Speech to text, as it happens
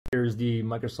Here's the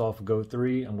Microsoft Go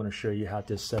 3. I'm going to show you how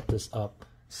to set this up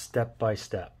step by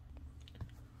step.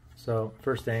 So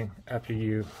first thing, after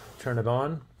you turn it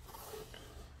on,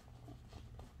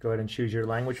 go ahead and choose your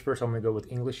language first. I'm going to go with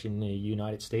English in the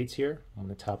United States here. I'm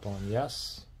going to tap on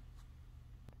yes.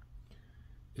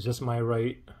 Is this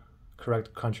my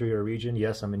correct country or region?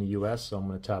 Yes, I'm in the US, so I'm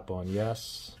going to tap on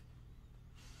yes.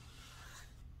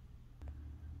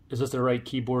 Is this the right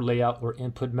keyboard layout or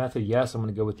input method? Yes, I'm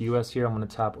going to go with US here. I'm going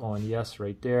to tap on yes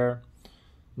right there.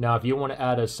 Now, if you want to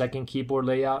add a second keyboard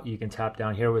layout, you can tap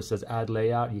down here where it says add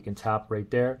layout. You can tap right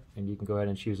there and you can go ahead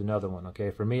and choose another one.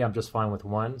 Okay, for me, I'm just fine with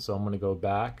one, so I'm going to go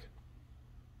back.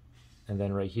 And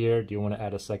then right here, do you want to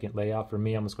add a second layout? For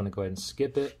me, I'm just going to go ahead and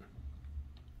skip it.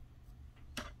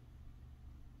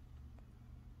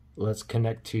 Let's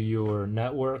connect to your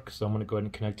network. So I'm going to go ahead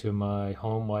and connect to my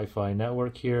home Wi-Fi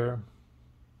network here.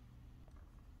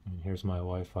 And here's my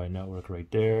Wi-Fi network right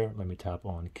there. Let me tap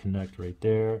on connect right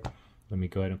there. Let me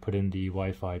go ahead and put in the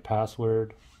Wi-Fi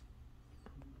password.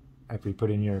 After you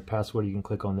put in your password, you can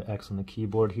click on the X on the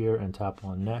keyboard here and tap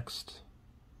on next.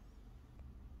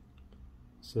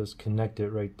 It says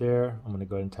connected right there. I'm going to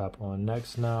go ahead and tap on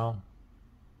next now.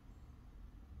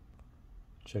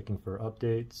 Checking for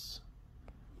updates.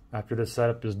 After the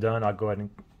setup is done, I'll go ahead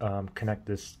and connect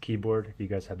this keyboard if you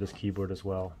guys have this keyboard as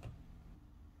well.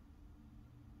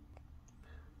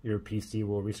 Your PC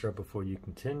will restart before you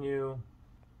continue.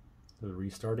 So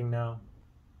restarting now,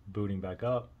 booting back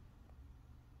up.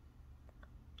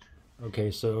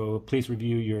 Okay, so please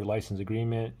review your license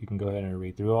agreement. You can go ahead and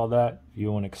read through all that. If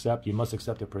you want to accept, you must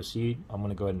accept to proceed. I'm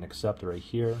going to go ahead and accept right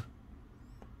here.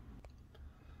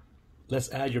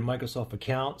 Let's add your Microsoft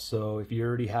account. So if you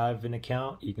already have an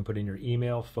account, you can put in your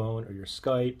email, phone, or your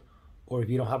Skype. Or if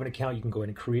you don't have an account, you can go ahead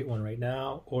and create one right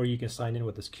now. Or you can sign in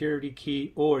with the security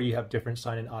key, or you have different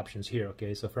sign-in options here.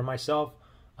 Okay, so for myself,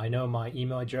 I know my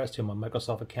email address to my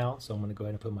Microsoft account, so I'm going to go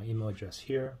ahead and put my email address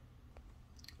here.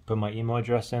 Put my email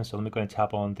address in, so let me go ahead and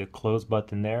tap on the close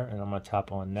button there, and I'm going to tap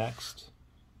on next.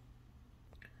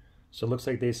 So it looks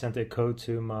like they sent a code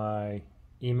to my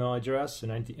email address,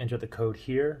 and I need to enter the code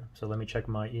here. So let me check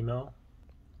my email.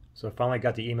 So I finally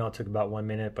got the email. It took about 1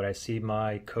 minute, but I see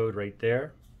my code right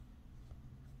there.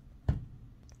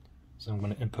 So I'm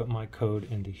going to input my code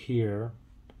into here,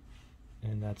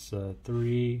 and that's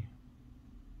 3932558.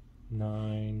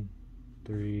 I'm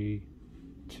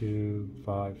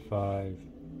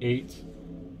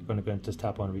going to go and just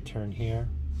tap on return here.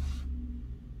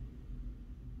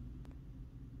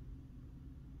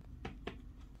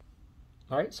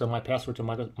 All right, so my password to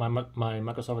my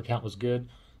Microsoft account was good.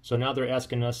 So now they're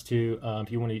asking us to,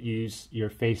 if you want to use your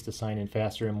face to sign in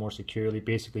faster and more securely,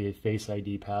 basically a Face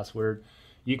ID password.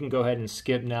 You can go ahead and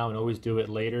skip now and always do it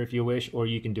later if you wish, or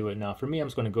you can do it now. For me, I'm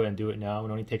just going to go ahead and do it now. It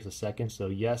only takes a second, so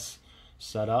yes,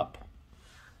 set up.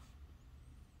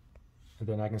 And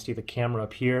then I can see the camera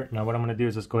up here. Now what I'm going to do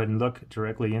is just go ahead and look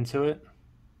directly into it.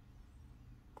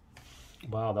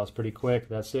 Wow, that was pretty quick.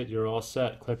 That's it, you're all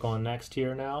set. Click on next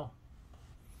here now.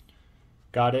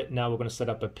 Got it. Now we're going to set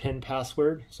up a PIN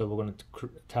password. So we're going to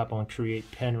tap on create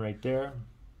PIN right there.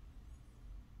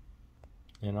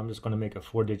 And I'm just going to make a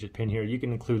 4-digit PIN here. You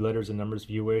can include letters and numbers if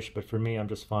you wish, but for me, I'm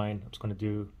just fine. I'm just going to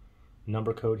do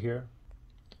number code here.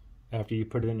 After you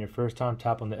put it in your first time,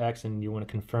 tap on the X and you want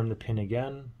to confirm the PIN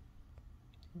again.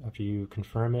 After you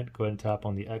confirm it, go ahead and tap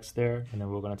on the X there, and then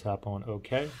we're going to tap on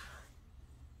OK.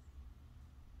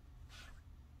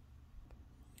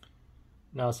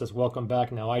 Now it says welcome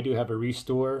back. Now I do have a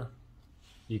restore.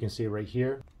 You can see right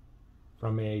here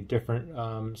from a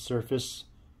different surface.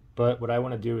 But what I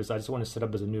want to do is I just want to set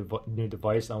up as a new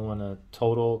device. I want a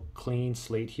total clean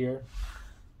slate here.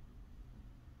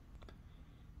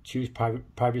 Choose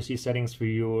privacy settings for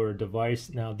your device.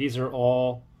 Now these are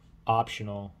all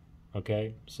optional.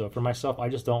 Okay, so for myself, I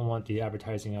just don't want the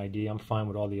advertising ID. I'm fine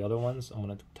with all the other ones. I'm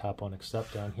going to tap on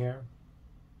accept down here.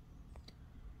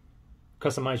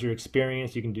 Customize your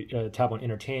experience. You can do, tap on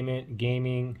entertainment,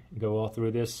 gaming, go all through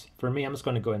this. For me, I'm just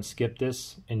going to go ahead and skip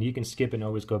this, and you can skip and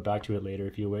always go back to it later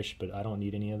if you wish, but I don't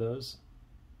need any of those.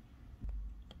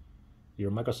 Your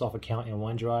Microsoft account in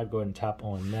OneDrive, go ahead and tap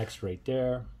on next right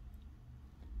there.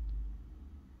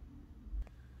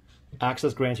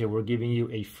 Access granted, we're giving you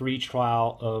a free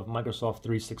trial of Microsoft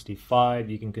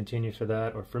 365. You can continue for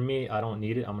that, or for me, I don't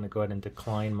need it. I'm going to go ahead and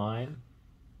decline mine.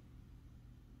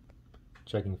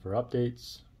 Checking for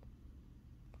updates.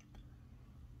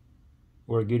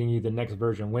 We're getting you the next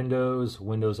version Windows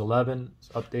 11. It's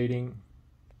updating.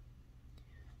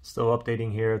 Still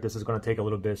updating here. This is going to take a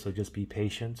little bit, so just be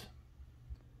patient.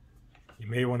 You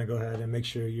may want to go ahead and make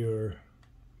sure your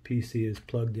PC is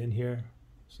plugged in here.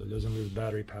 so it doesn't lose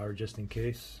battery power, just in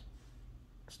case.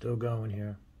 Still going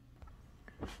here.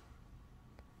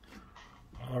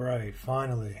 Alright,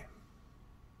 finally.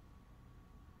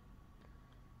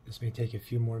 This may take a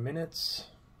few more minutes.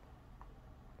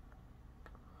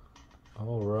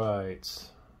 Alright.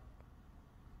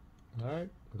 Alright,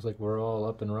 looks like we're all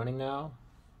up and running now.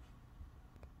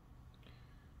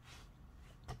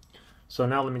 So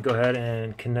now let me go ahead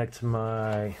and connect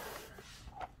my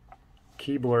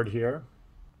keyboard here.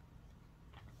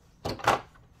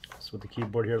 That's what the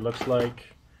keyboard here looks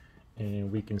like.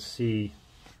 And we can see,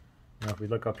 now if we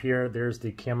look up here, there's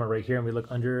the camera right here, and we look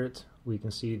under it, we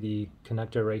can see the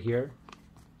connector right here.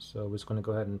 So we're just going to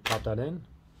go ahead and pop that in,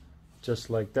 just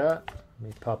like that. Let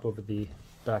me pop over the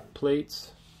back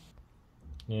plates.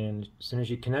 And as soon as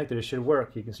you connect it, it should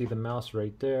work. You can see the mouse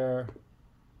right there.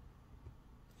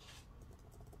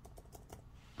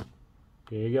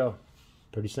 There you go.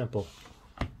 Pretty simple.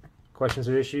 Questions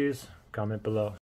or issues? Comment below.